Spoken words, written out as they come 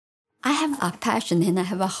I have a passion and I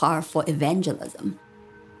have a heart for evangelism.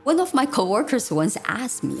 One of my coworkers once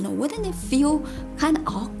asked me, wouldn't it feel kind of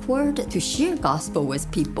awkward to share gospel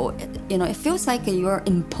with people? It feels like you're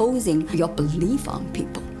imposing your belief on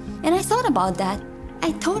people. And I thought about that.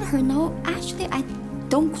 I told her, no, actually, I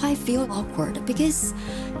don't quite feel awkward because,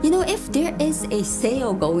 if there is a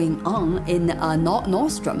sale going on in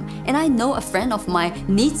Nordstrom and I know a friend of mine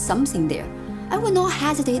needs something there, I would not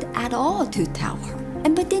hesitate at all to tell her.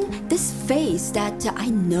 But then this faith that I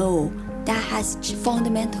know that has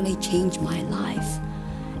fundamentally changed my life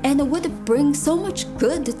and would bring so much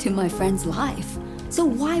good to my friend's life. So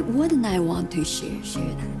why wouldn't I want to share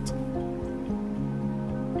that?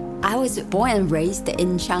 I was born and raised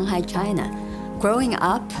in Shanghai, China. Growing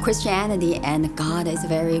up, Christianity and God is a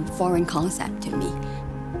very foreign concept to me.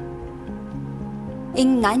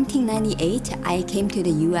 In 1998, I came to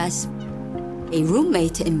the US. A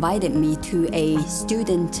roommate invited me to a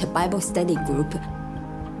student Bible study group.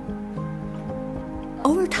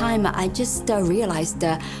 Over time, I just realized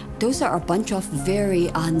that those are a bunch of very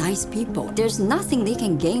nice people. There's nothing they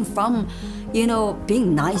can gain from,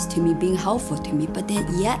 being nice to me, being helpful to me, but then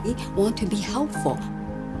yet they want to be helpful.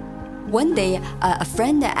 One day, a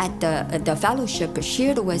friend at the fellowship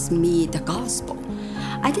shared with me the gospel.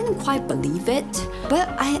 I didn't quite believe it, but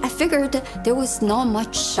I figured there was not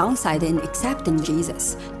much downside in accepting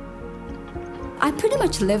Jesus. I pretty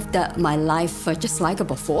much lived my life just like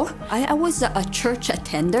before. I was a church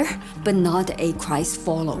attender, but not a Christ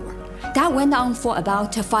follower. That went on for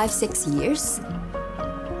about 5-6 years.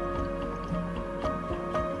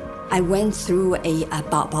 I went through a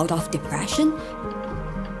bout of depression.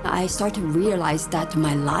 I started to realize that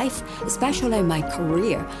my life, especially my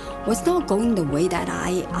career, was not going the way that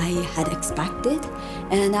I had expected,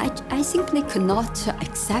 and I simply could not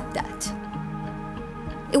accept that.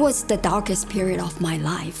 It was the darkest period of my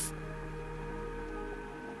life.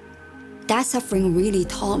 That suffering really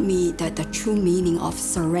taught me that the true meaning of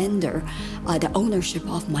surrender, the ownership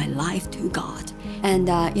of my life to God, and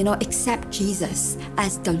accept Jesus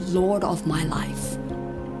as the Lord of my life.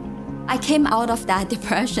 I came out of that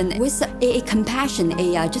depression with a compassion,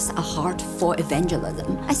 just a heart for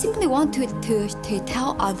evangelism. I simply want to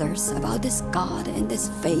tell others about this God and this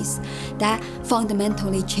faith that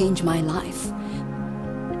fundamentally changed my life.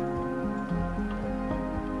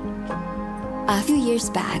 A few years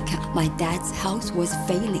back, my dad's health was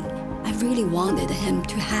failing. I really wanted him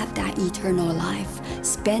to have that eternal life,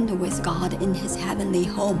 spent with God in his heavenly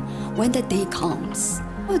home when the day comes.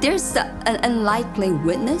 There's an unlikely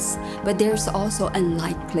witness, but there's also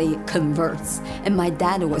unlikely converts, and my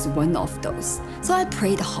dad was one of those. So I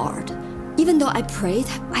prayed hard. Even though I prayed,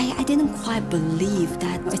 I didn't quite believe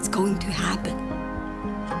that it's going to happen.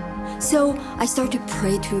 So I started to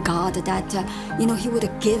pray to God that, He would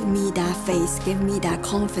give me that faith, give me that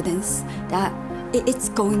confidence that it's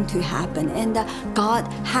going to happen, and God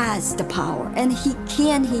has the power, and He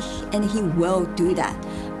can, and He will do that.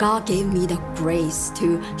 God gave me the grace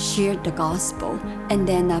to share the gospel and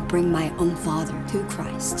then bring my own father to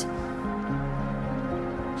Christ.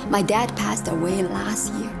 My dad passed away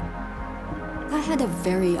last year. I had a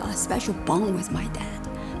very special bond with my dad,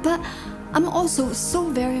 but I'm also so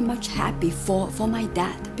very much happy for my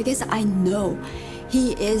dad because I know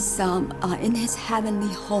he is in his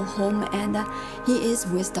heavenly home and he is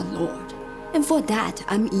with the Lord. And for that,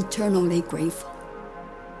 I'm eternally grateful.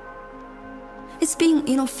 It's been,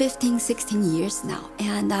 15, 16 years now,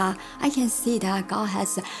 and I can see that God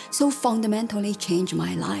has so fundamentally changed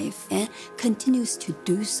my life and continues to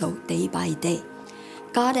do so day by day.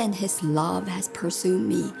 God and His love has pursued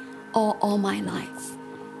me all my life.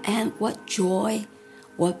 And what joy,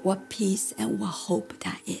 what peace, and what hope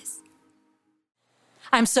that is.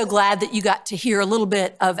 I'm so glad that you got to hear a little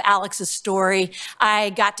bit of Alex's story. I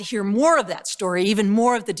got to hear more of that story, even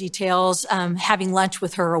more of the details, having lunch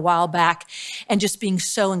with her a while back, and just being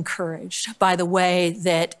so encouraged by the way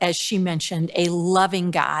that, as she mentioned, a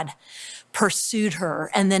loving God pursued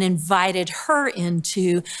her and then invited her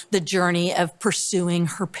into the journey of pursuing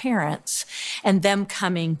her parents and them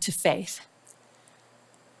coming to faith.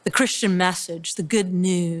 The Christian message, the good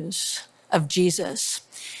news of Jesus,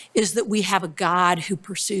 is that we have a God who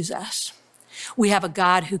pursues us. We have a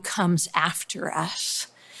God who comes after us.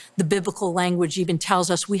 The biblical language even tells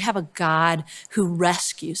us we have a God who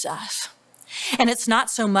rescues us. And it's not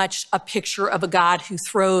so much a picture of a God who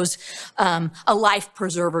throws a life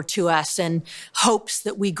preserver to us and hopes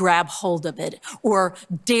that we grab hold of it or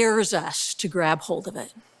dares us to grab hold of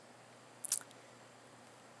it.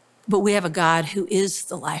 But we have a God who is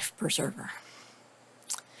the life preserver.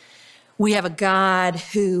 We have a God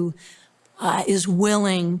who is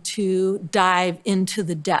willing to dive into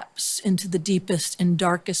the depths, into the deepest and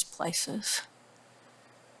darkest places,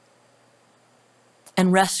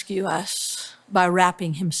 and rescue us by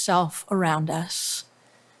wrapping himself around us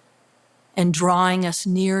and drawing us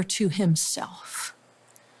near to himself,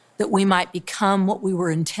 that we might become what we were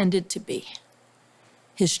intended to be,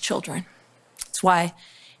 his children. That's why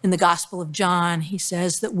in the Gospel of John, he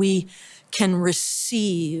says that we can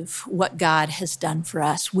receive what God has done for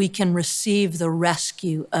us. We can receive the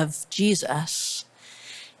rescue of Jesus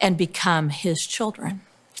and become his children.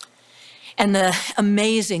 And the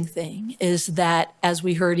amazing thing is that, as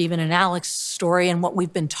we heard even in Alex's story and what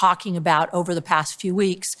we've been talking about over the past few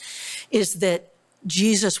weeks, is that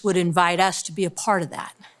Jesus would invite us to be a part of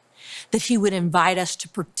that he would invite us to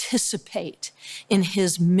participate in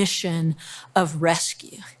his mission of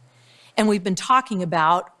rescue. And we've been talking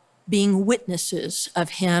about being witnesses of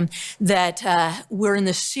him, that we're in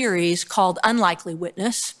this series called Unlikely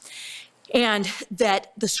Witness, and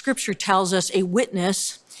that the scripture tells us a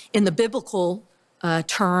witness in the biblical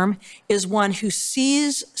term is one who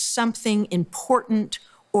sees something important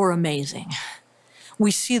or amazing.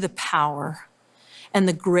 We see the power and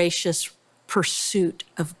the gracious pursuit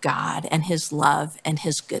of God and his love and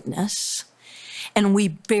his goodness, and we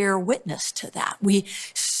bear witness to that. We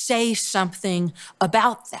say something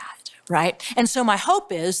about that, right? And so my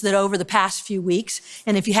hope is that over the past few weeks,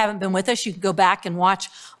 and if you haven't been with us, you can go back and watch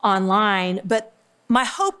online, but my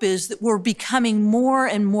hope is that we're becoming more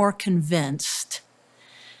and more convinced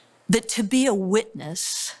that to be a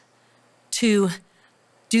witness, to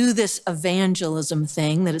do this evangelism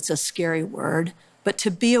thing, that it's a scary word, but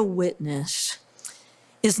to be a witness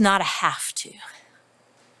is not a have to,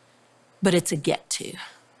 but it's a get to,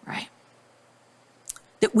 right?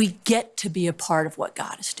 That we get to be a part of what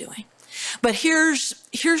God is doing. But here's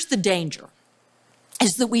the danger,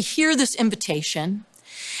 is that we hear this invitation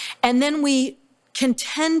and then we can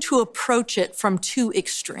tend to approach it from two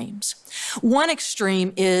extremes. One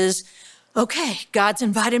extreme is, okay, God's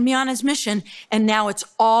invited me on his mission and now it's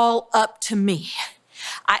all up to me.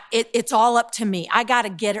 It's all up to me. I got to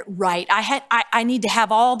get it right. I need to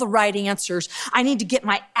have all the right answers. I need to get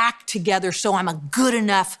my act together so I'm a good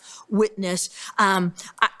enough witness.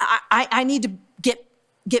 I need to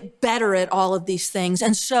get better at all of these things.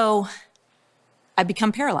 And so I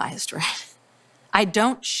become paralyzed, right? I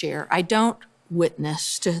don't share. I don't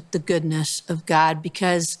witness to the goodness of God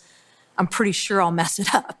because I'm pretty sure I'll mess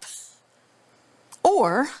it up.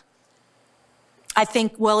 Or I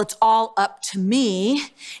think, well, it's all up to me,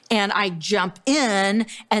 and I jump in,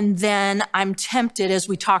 and then I'm tempted, as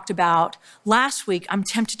we talked about last week, I'm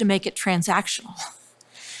tempted to make it transactional.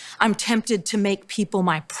 I'm tempted to make people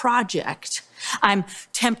my project. I'm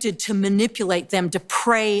tempted to manipulate them to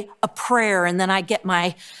pray a prayer, and then I get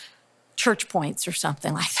my church points or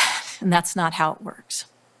something like that, and that's not how it works.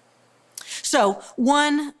 So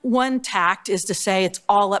one tact is to say it's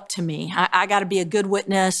all up to me. I got to be a good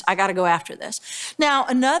witness. I got to go after this. Now,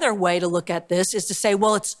 another way to look at this is to say,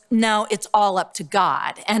 well, it's all up to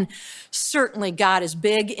God. And certainly God is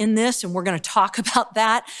big in this, and we're going to talk about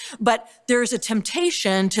that. But there's a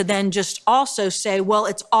temptation to then just also say, well,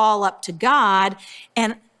 it's all up to God,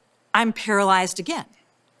 and I'm paralyzed again.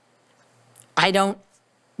 I don't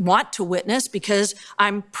want to witness because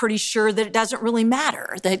I'm pretty sure that it doesn't really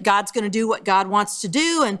matter, that God's going to do what God wants to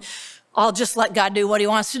do, and I'll just let God do what he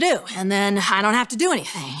wants to do, and then I don't have to do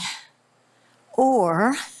anything.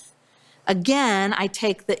 Or, again, I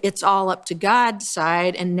take the it's all up to God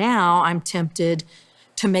side, and now I'm tempted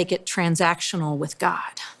to make it transactional with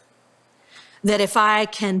God. That if I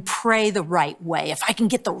can pray the right way, if I can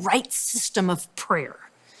get the right system of prayer,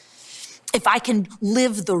 if I can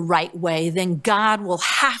live the right way, then God will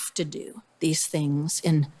have to do these things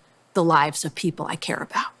in the lives of people I care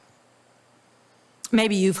about.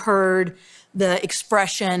 Maybe you've heard the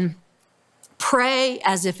expression, pray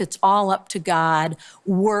as if it's all up to God,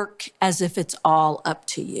 work as if it's all up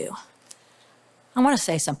to you. I want to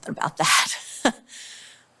say something about that.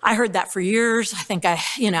 I heard that for years. I think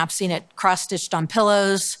I've seen it cross-stitched on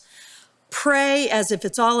pillows. Pray as if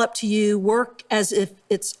it's all up to you, pray as if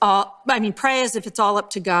it's all up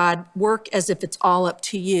to God, work as if it's all up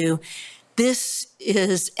to you. This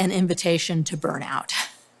is an invitation to burnout,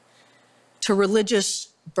 to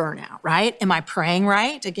religious burnout, right? Am I praying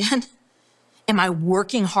right again? Am I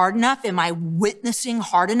working hard enough? Am I witnessing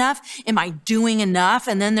hard enough? Am I doing enough?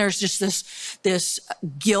 And then there's just this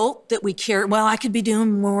guilt that we carry. Well, I could be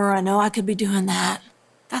doing more. I know I could be doing that.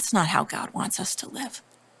 That's not how God wants us to live.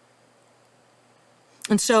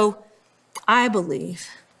 And so I believe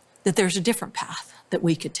that there's a different path that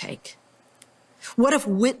we could take. What if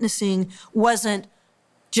witnessing wasn't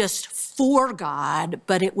just for God,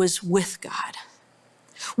 but it was with God?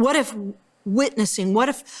 What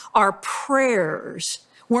if our prayers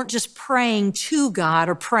weren't just praying to God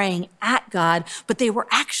or praying at God, but they were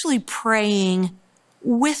actually praying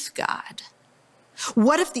with God?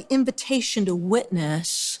 What if the invitation to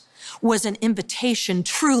witness was an invitation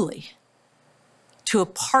truly to a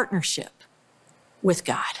partnership with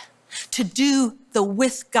God, to do the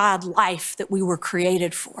with God life that we were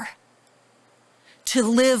created for, to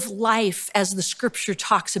live life as the scripture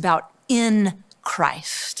talks about in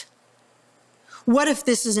Christ? What if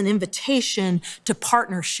this is an invitation to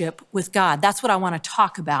partnership with God? That's what I want to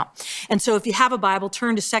talk about. And so if you have a Bible,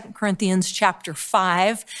 turn to 2 Corinthians chapter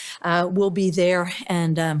 5. We'll be there,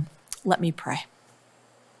 and let me pray.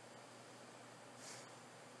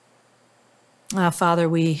 Father,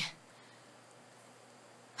 we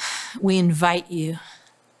invite you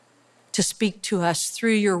to speak to us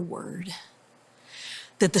through your word,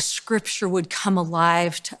 that the scripture would come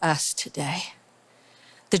alive to us today,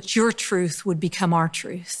 that your truth would become our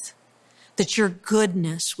truth, that your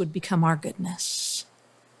goodness would become our goodness,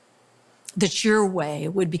 that your way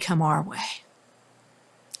would become our way.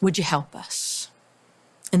 Would you help us?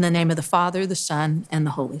 In the name of the Father, the Son, and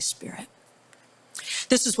the Holy Spirit.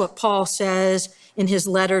 This is what Paul says in his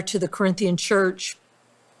letter to the Corinthian church.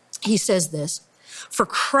 He says this: "For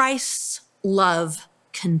Christ's love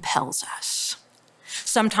compels us."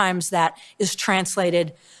 Sometimes that is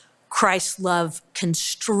translated, Christ's love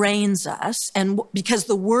constrains us. And because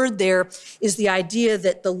the word there is the idea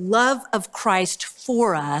that the love of Christ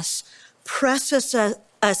for us presses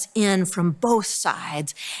us in from both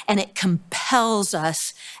sides, and it compels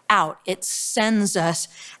us out. It sends us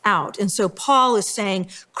out. And so Paul is saying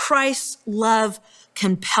Christ's love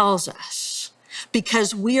compels us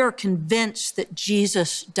because we are convinced that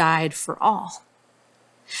Jesus died for all.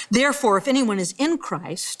 Therefore, if anyone is in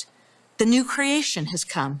Christ, the new creation has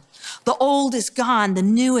come. The old is gone, the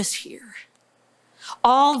new is here.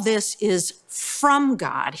 All this is from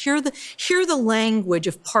God. Hear the language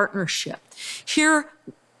of partnership. Hear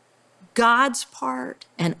God's part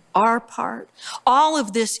and our part. All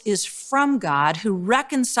of this is from God, who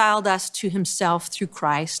reconciled us to himself through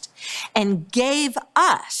Christ and gave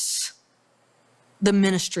us the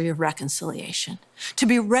ministry of reconciliation. To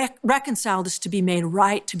be reconciled is to be made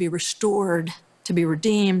right, to be restored, to be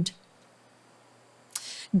redeemed.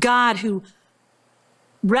 God, who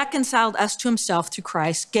reconciled us to himself through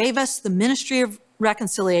Christ, gave us the ministry of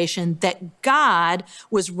reconciliation, that God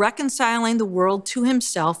was reconciling the world to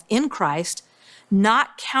himself in Christ,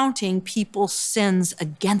 not counting people's sins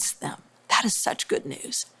against them. That is such good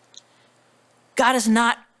news. God is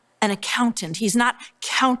not an accountant. He's not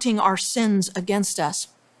counting our sins against us.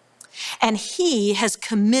 And he has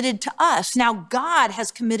committed to us. Now, God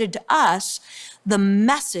has committed to us the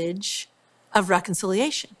message of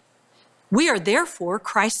reconciliation. We are therefore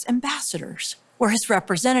Christ's ambassadors. We're his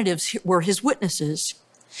representatives, we're his witnesses.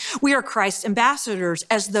 We are Christ's ambassadors,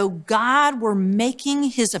 as though God were making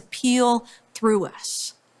his appeal through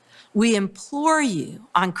us. We implore you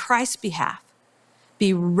on Christ's behalf,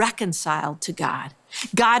 be reconciled to God.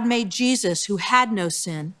 God made Jesus, who had no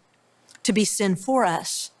sin, to be sin for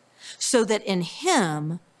us, so that in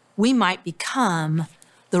him we might become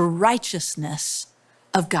the righteousness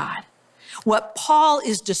of God. What Paul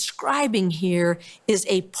is describing here is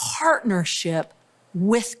a partnership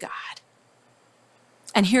with God.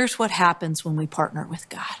 And here's what happens when we partner with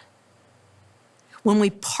God. When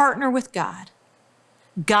we partner with God,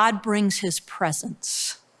 God brings his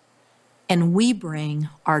presence, and we bring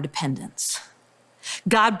our dependence.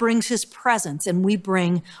 God brings his presence, and we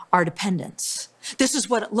bring our dependence. This is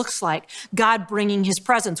what it looks like, God bringing his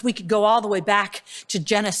presence. We could go all the way back to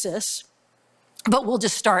Genesis, but we'll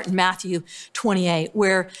just start in Matthew 28,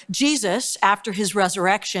 where Jesus, after his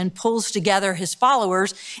resurrection, pulls together his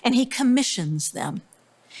followers and he commissions them.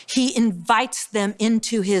 He invites them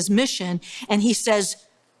into his mission, and he says,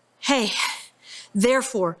 hey,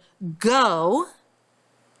 therefore, go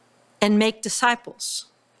and make disciples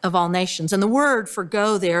of all nations. And the word for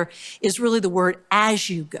go there is really the word as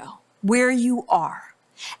you go, where you are.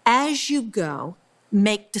 As you go,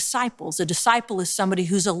 make disciples. A disciple is somebody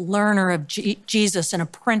who's a learner of Jesus, an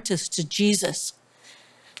apprentice to Jesus,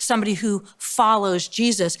 somebody who follows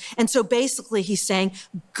Jesus. And so basically he's saying,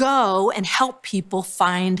 go and help people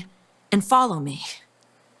find and follow me.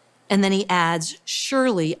 And then he adds,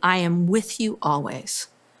 surely I am with you always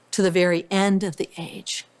to the very end of the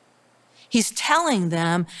age. He's telling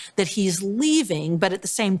them that he's leaving, but at the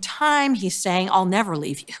same time, he's saying, I'll never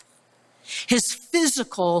leave you. His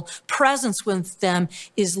physical presence with them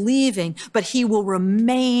is leaving, but he will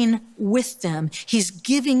remain with them. He's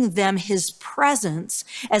giving them his presence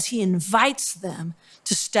as he invites them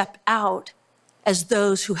to step out as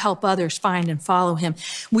those who help others find and follow him.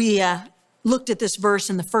 We looked at this verse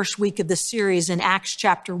in the first week of the series in Acts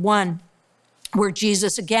chapter 1, where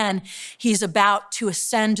Jesus, again, he's about to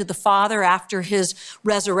ascend to the Father after his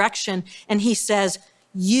resurrection, and he says,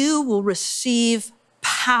 "You will receive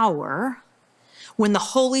power when the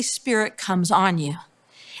Holy Spirit comes on you,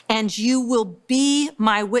 and you will be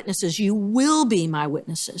my witnesses." You will be my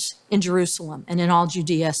witnesses in Jerusalem and in all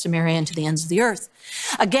Judea, Samaria, and to the ends of the earth.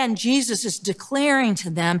 Again, Jesus is declaring to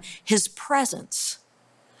them his presence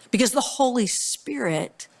because the Holy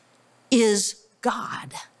Spirit is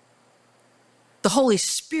God. The Holy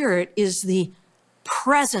Spirit is the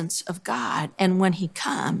presence of God, and when he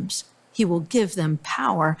comes, he will give them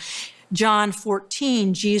power. John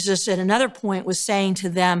 14, Jesus at another point was saying to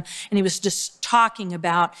them, and he was just talking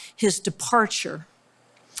about his departure.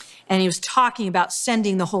 And he was talking about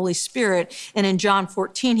sending the Holy Spirit. And in John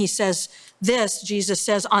 14, he says this, Jesus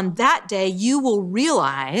says, "On that day, you will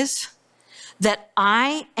realize that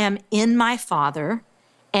I am in my Father,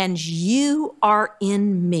 and you are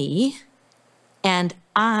in me, and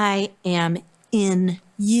I am in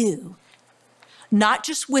you." Not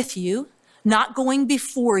just with you, not going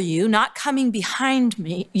before you, not coming behind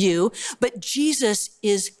you, but Jesus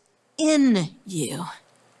is in you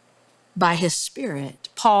by his Spirit.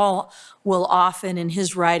 Paul will often in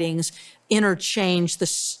his writings interchange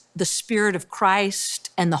the Spirit of Christ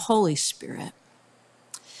and the Holy Spirit,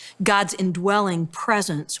 God's indwelling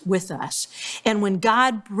presence with us. And when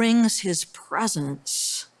God brings his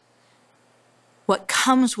presence, what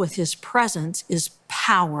comes with his presence is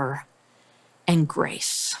power and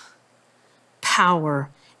grace.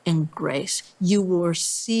 Power and grace. You will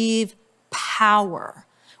receive power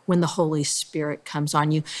when the Holy Spirit comes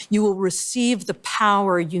on you. You will receive the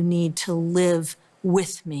power you need to live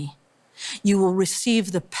with me. You will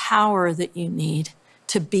receive the power that you need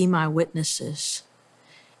to be my witnesses.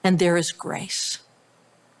 And there is grace,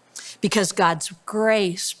 because God's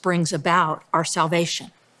grace brings about our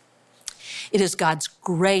salvation. It is God's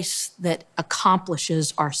grace that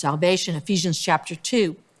accomplishes our salvation. Ephesians chapter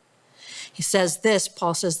 2. He says this,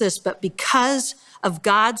 Paul says this, "But because of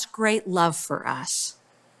God's great love for us,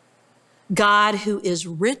 God, who is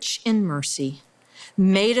rich in mercy,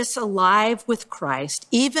 made us alive with Christ,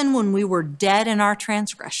 even when we were dead in our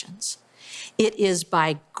transgressions. It is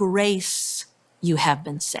by grace you have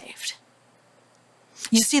been saved."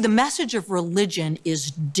 You see, the message of religion is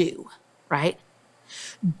do, right?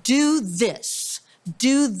 Do this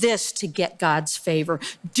to get God's favor.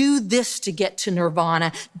 Do this to get to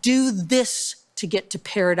nirvana. Do this to get to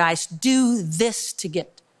paradise. Do this to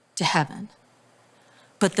get to heaven.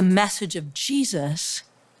 But the message of Jesus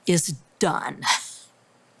is done.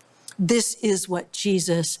 This is what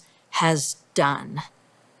Jesus has done.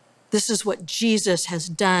 This is what Jesus has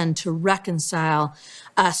done to reconcile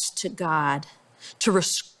us to God, to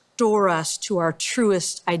restore us to our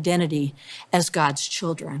truest identity as God's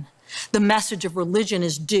children. The message of religion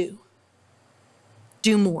is do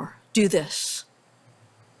more, do this.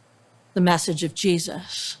 The message of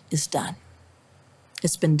Jesus is done.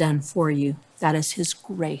 It's been done for you. That is his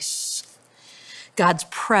grace. God's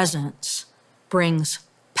presence brings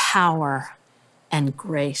power and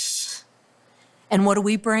grace. And what do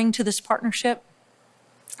we bring to this partnership?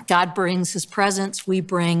 God brings his presence. We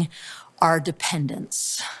bring our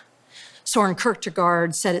dependence. Soren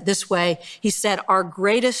Kierkegaard said it this way. He said, "Our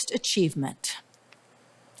greatest achievement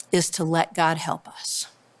is to let God help us."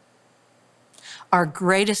 Our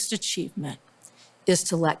greatest achievement is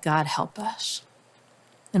to let God help us.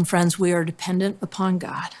 And friends, we are dependent upon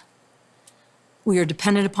God. We are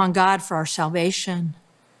dependent upon God for our salvation.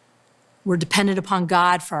 We're dependent upon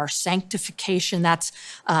God for our sanctification. That's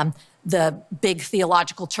the big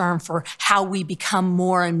theological term for how we become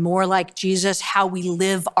more and more like Jesus, how we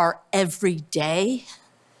live our everyday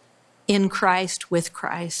in Christ, with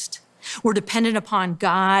Christ. We're dependent upon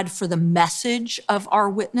God for the message of our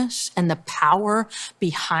witness and the power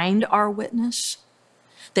behind our witness,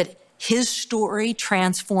 that his story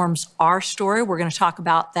transforms our story. We're going to talk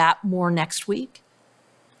about that more next week.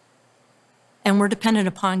 And we're dependent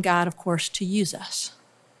upon God, of course, to use us.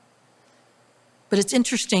 But it's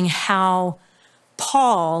interesting how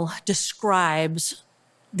Paul describes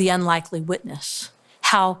the unlikely witness,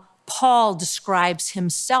 how Paul describes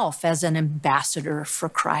himself as an ambassador for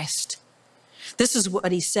Christ. This is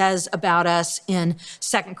what he says about us in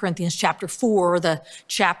 2 Corinthians chapter 4, the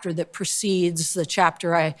chapter that precedes the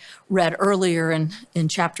chapter I read earlier in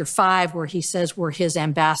chapter 5, where he says we're his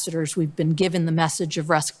ambassadors. We've been given the message of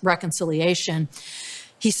reconciliation.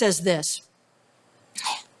 He says this,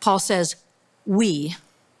 Paul says, we,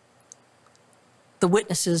 the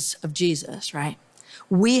witnesses of Jesus, right?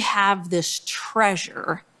 We have this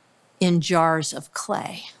treasure in jars of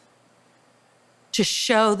clay to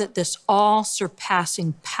show that this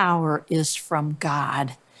all-surpassing power is from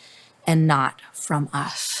God and not from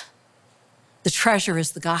us. The treasure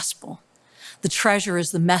is the gospel. The treasure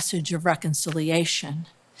is the message of reconciliation.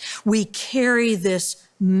 We carry this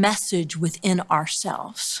message within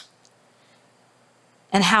ourselves.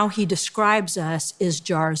 And how he describes us is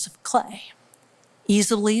jars of clay,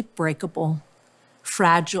 easily breakable,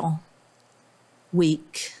 fragile,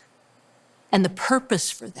 weak. And the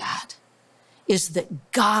purpose for that is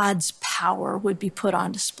that God's power would be put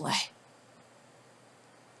on display.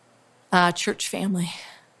 Church family,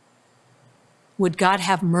 would God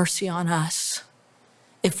have mercy on us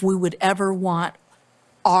if we would ever want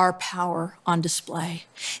our power on display,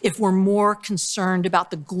 if we're more concerned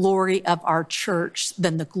about the glory of our church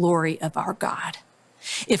than the glory of our God,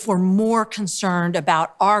 if we're more concerned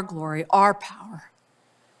about our glory, our power,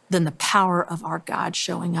 than the power of our God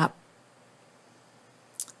showing up.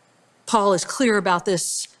 Paul is clear about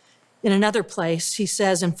this in another place. He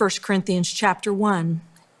says in 1 Corinthians chapter 1,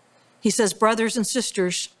 he says, brothers and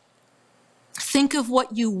sisters, think of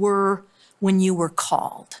what you were when you were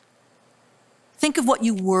called. Think of what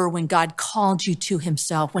you were when God called you to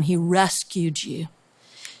himself, when he rescued you.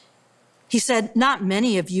 He said, not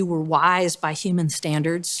many of you were wise by human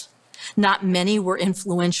standards. Not many were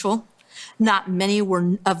influential. Not many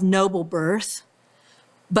were of noble birth.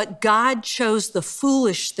 But God chose the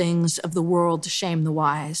foolish things of the world to shame the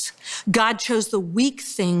wise. God chose the weak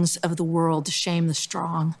things of the world to shame the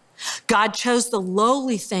strong. God chose the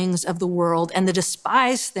lowly things of the world and the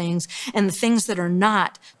despised things and the things that are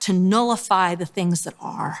not to nullify the things that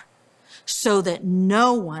are, so that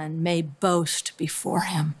no one may boast before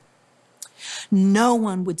him. No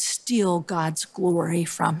one would steal God's glory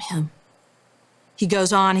from him. He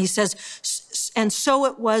goes on, he says, and so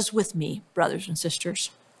it was with me, brothers and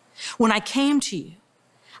sisters. When I came to you,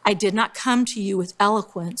 I did not come to you with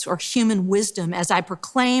eloquence or human wisdom as I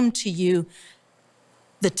proclaimed to you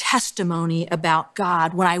the testimony about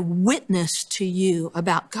God, when I witnessed to you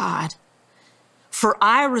about God. For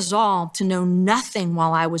I resolved to know nothing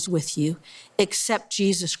while I was with you except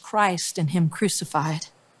Jesus Christ and him crucified.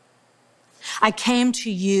 I came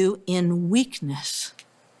to you in weakness,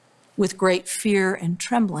 with great fear and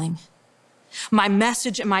trembling. My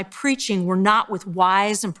message and my preaching were not with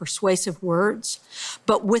wise and persuasive words,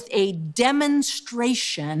 but with a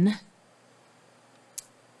demonstration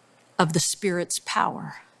of the Spirit's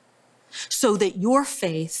power, so that your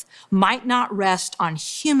faith might not rest on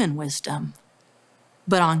human wisdom,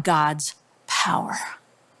 but on God's power.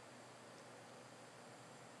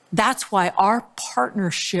 That's why our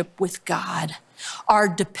partnership with God, our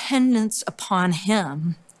dependence upon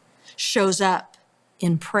him, shows up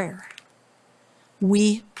in prayer.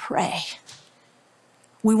 We pray.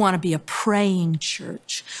 We want to be a praying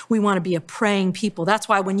church. We want to be a praying people. That's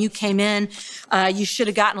why when you came in, you should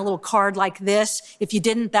have gotten a little card like this. If you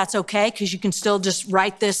didn't, that's okay, because you can still just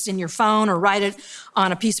write this in your phone or write it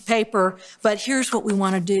on a piece of paper. But here's what we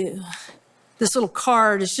want to do. This little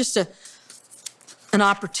card is just an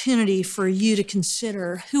opportunity for you to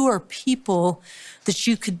consider who are people that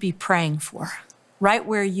you could be praying for right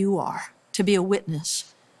where you are, to be a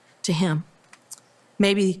witness to him.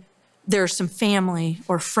 Maybe there's some family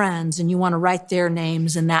or friends and you want to write their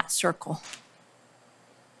names in that circle.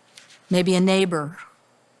 Maybe a neighbor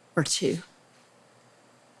or two,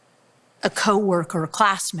 a coworker or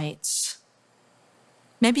classmates.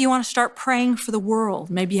 Maybe you want to start praying for the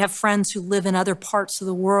world. Maybe you have friends who live in other parts of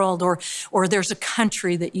the world, or there's a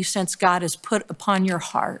country that you sense God has put upon your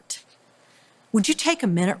heart. Would you take a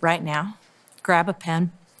minute right now, grab a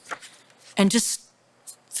pen, and just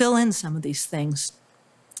fill in some of these things?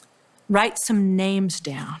 Write some names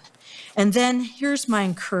down. And then here's my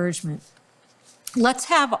encouragement. Let's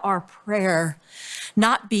have our prayer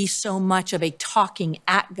not be so much of a talking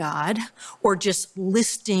at God or just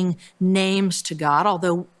listing names to God,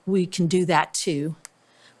 although we can do that too.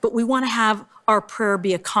 But we want to have our prayer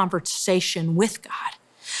be a conversation with God.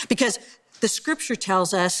 Because the scripture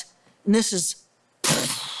tells us, and this is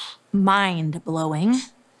mind-blowing,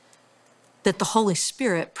 that the Holy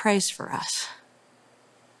Spirit prays for us.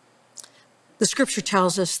 The scripture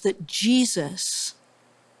tells us that Jesus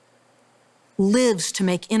lives to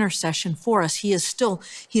make intercession for us. He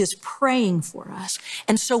is praying for us.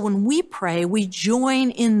 And so when we pray, we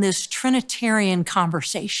join in this Trinitarian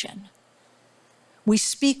conversation. We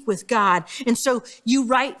speak with God. And so you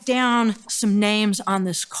write down some names on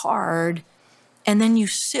this card, and then you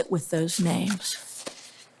sit with those names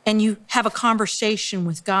and you have a conversation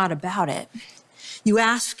with God about it. You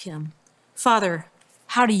ask him, Father,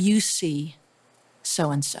 how do you see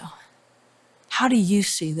so-and-so? How do you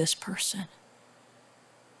see this person?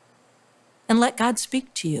 And let God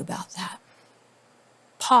speak to you about that.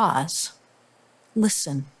 Pause.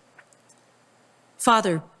 Listen.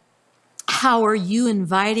 Father, how are you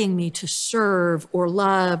inviting me to serve or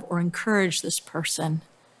love or encourage this person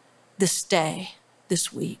this day,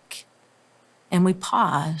 this week? And we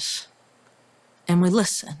pause and we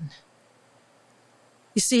listen.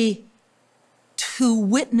 You see, to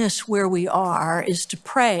witness where we are is to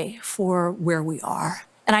pray for where we are.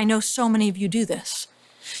 And I know so many of you do this.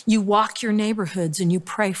 You walk your neighborhoods and you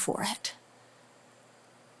pray for it.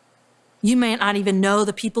 You may not even know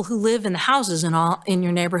the people who live in the houses in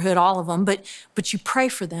your neighborhood, all of them, but you pray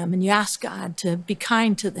for them and you ask God to be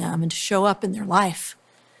kind to them and to show up in their life.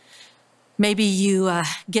 Maybe you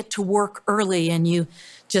get to work early and you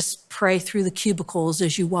just pray through the cubicles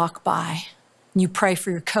as you walk by. And you pray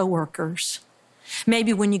for your coworkers.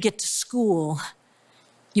 Maybe when you get to school,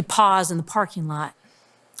 you pause in the parking lot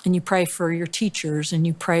and you pray for your teachers and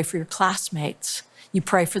you pray for your classmates. You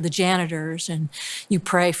pray for the janitors and you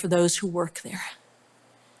pray for those who work there.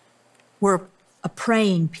 We're a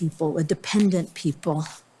praying people, a dependent people.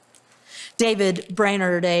 David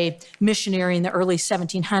Brainerd, a missionary in the early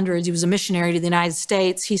 1700s, he was a missionary to the United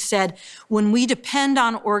States. He said, when we depend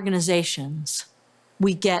on organizations,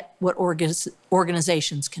 we get what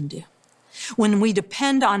organizations can do. When we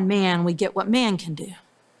depend on man, we get what man can do.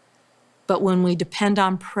 But when we depend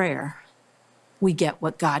on prayer, we get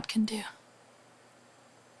what God can do.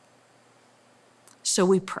 So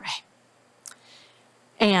we pray.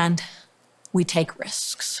 And we take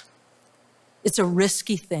risks. It's a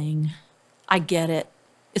risky thing. I get it.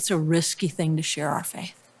 It's a risky thing to share our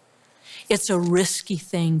faith. It's a risky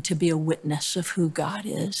thing to be a witness of who God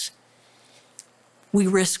is. We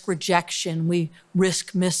risk rejection. We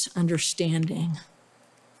risk misunderstanding.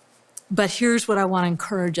 But here's what I want to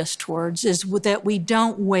encourage us towards is that we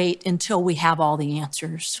don't wait until we have all the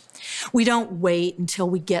answers. We don't wait until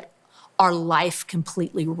we get our life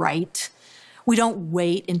completely right. We don't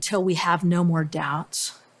wait until we have no more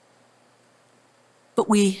doubts. But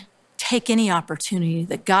we take any opportunity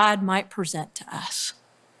that God might present to us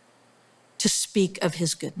to speak of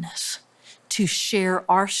his goodness, to share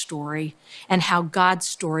our story and how God's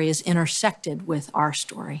story is intersected with our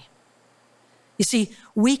story. You see,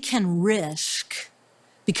 we can risk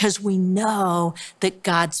because we know that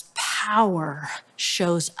God's power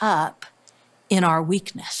shows up in our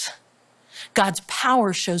weakness. God's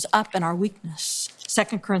power shows up in our weakness.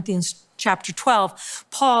 2 Corinthians chapter 12,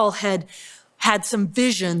 Paul had some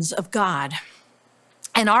visions of God.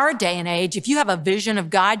 In our day and age, if you have a vision of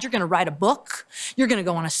God, you're going to write a book. You're going to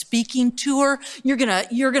go on a speaking tour. You're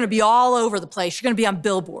going to be all over the place. You're going to be on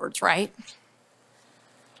billboards, right?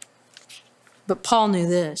 But Paul knew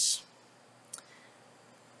this,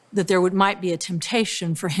 that there might be a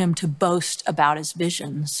temptation for him to boast about his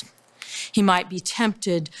visions. He might be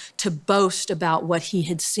tempted to boast about what he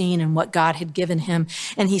had seen and what God had given him.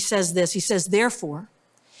 And he says this, he says, therefore,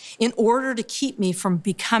 in order to keep me from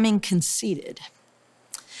becoming conceited,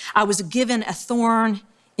 I was given a thorn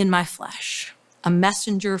in my flesh, a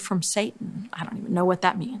messenger from Satan. I don't even know what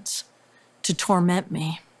that means, to torment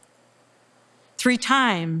me. 3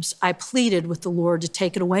 times I pleaded with the Lord to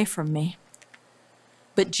take it away from me.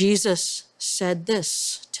 But Jesus said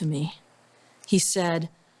this to me. He said,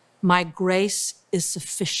 my grace is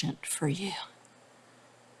sufficient for you.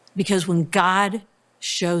 Because when God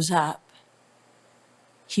shows up,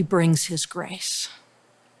 he brings his grace.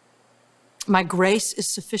 My grace is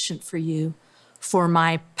sufficient for you, for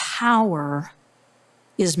my power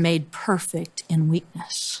is made perfect in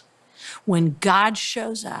weakness. When God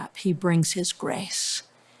shows up, he brings his grace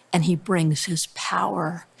and he brings his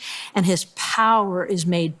power, and his power is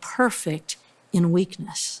made perfect in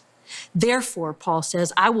weakness. Therefore, Paul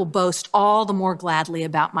says, I will boast all the more gladly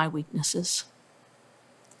about my weaknesses,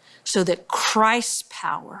 so that Christ's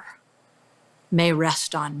power may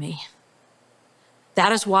rest on me.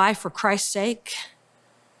 That is why, for Christ's sake,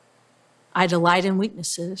 I delight in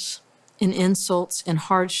weaknesses, in insults, in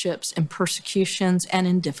hardships, in persecutions, and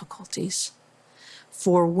in difficulties.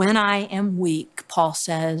 For when I am weak, Paul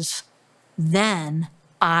says, then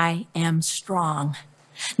I am strong.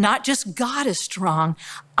 Not just God is strong,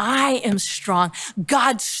 I am strong.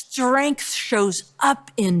 God's strength shows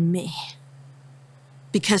up in me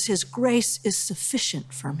because his grace is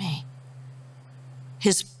sufficient for me.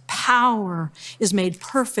 His power is made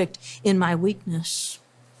perfect in my weakness.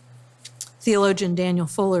 Theologian Daniel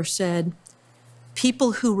Fuller said,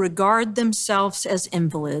 "People who regard themselves as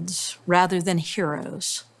invalids rather than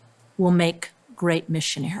heroes will make great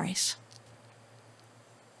missionaries."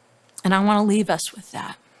 And I want to leave us with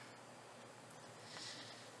that.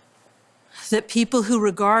 That people who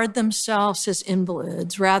regard themselves as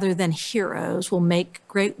invalids rather than heroes will make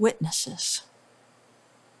great witnesses.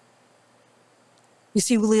 You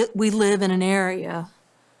see, we live in an area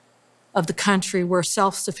of the country where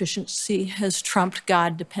self-sufficiency has trumped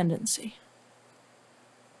God dependency.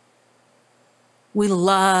 We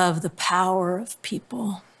love the power of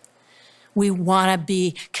people. We want to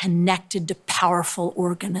be connected to powerful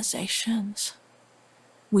organizations.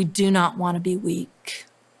 We do not want to be weak.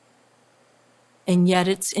 And yet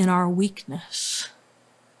it's in our weakness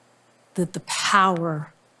that the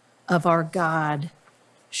power of our God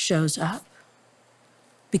shows up.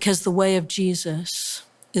 Because the way of Jesus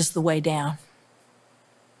is the way down.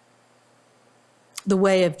 The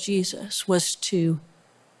way of Jesus was to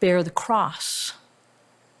bear the cross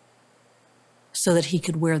so that he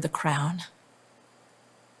could wear the crown.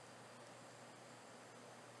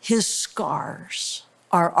 His scars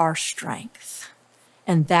are our strength,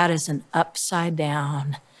 and that is an upside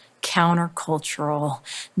down, countercultural,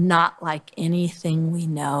 not like anything we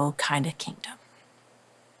know kind of kingdom.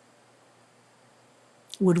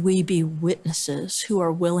 Would we be witnesses who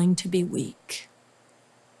are willing to be weak,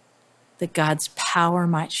 that God's power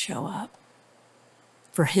might show up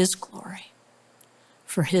for his glory,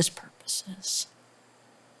 for his purposes?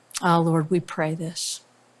 Oh, Lord, we pray this.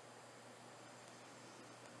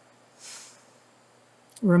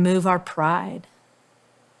 Remove our pride.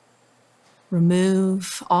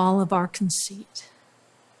 Remove all of our conceit.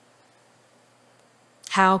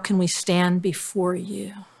 How can we stand before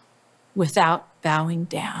you without bowing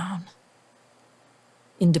down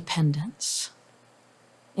in dependence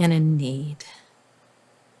and in need?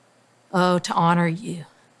 Oh, to honor you,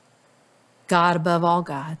 God above all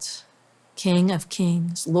gods, King of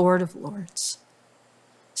kings, Lord of lords,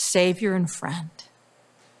 Savior and friend,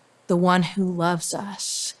 the one who loves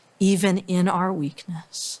us even in our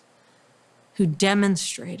weakness, who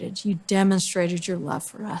demonstrated your love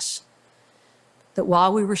for us, that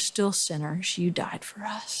while we were still sinners, you died for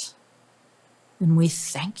us. And we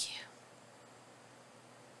thank you.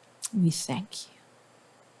 We thank you.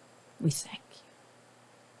 We thank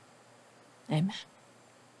you. Amen.